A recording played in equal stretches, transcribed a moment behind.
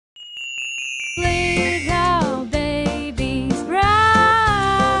Little babies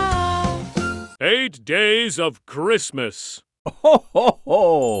rock. 8 Days of Christmas. Ho, ho,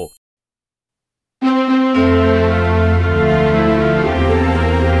 ho!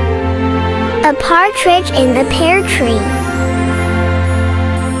 A partridge in the pear tree.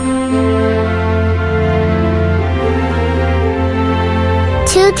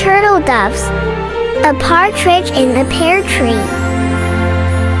 Two turtle doves. A partridge in the pear tree.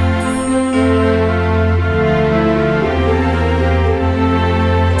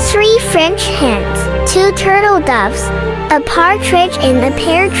 Three French hens. Two turtle doves. A partridge in the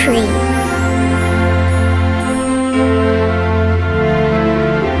pear tree.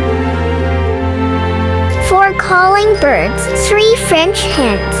 Four calling birds. Three French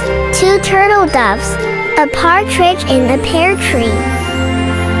hens. Two turtle doves. A partridge in the pear tree.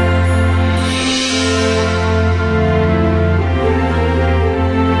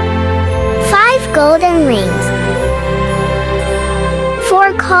 Five golden rings.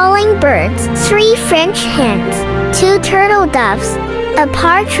 Four calling birds. Three French hens. Two turtle doves. A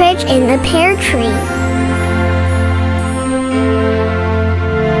partridge in the pear tree.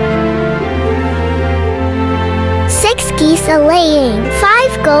 Six geese a-laying.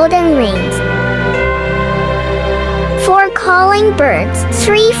 Five golden rings. Four calling birds.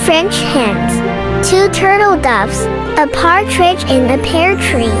 Three French hens. Two turtle doves. A partridge in the pear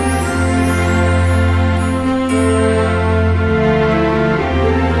tree.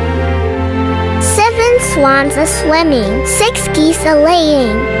 Seven swans a-swimming. Six geese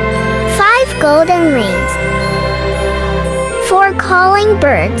a-laying. Five golden rings. Four calling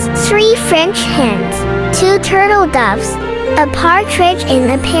birds. Three French hens. Two turtle doves. A partridge in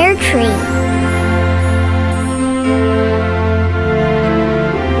the pear tree.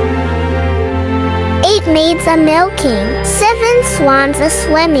 Eight maids a-milking. Seven swans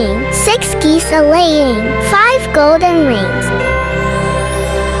a-swimming. Six geese a-laying. Five golden rings.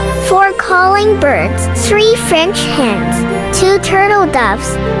 Four calling birds. Three French hens. Two turtle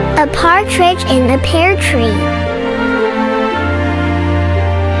doves. A partridge in the pear tree.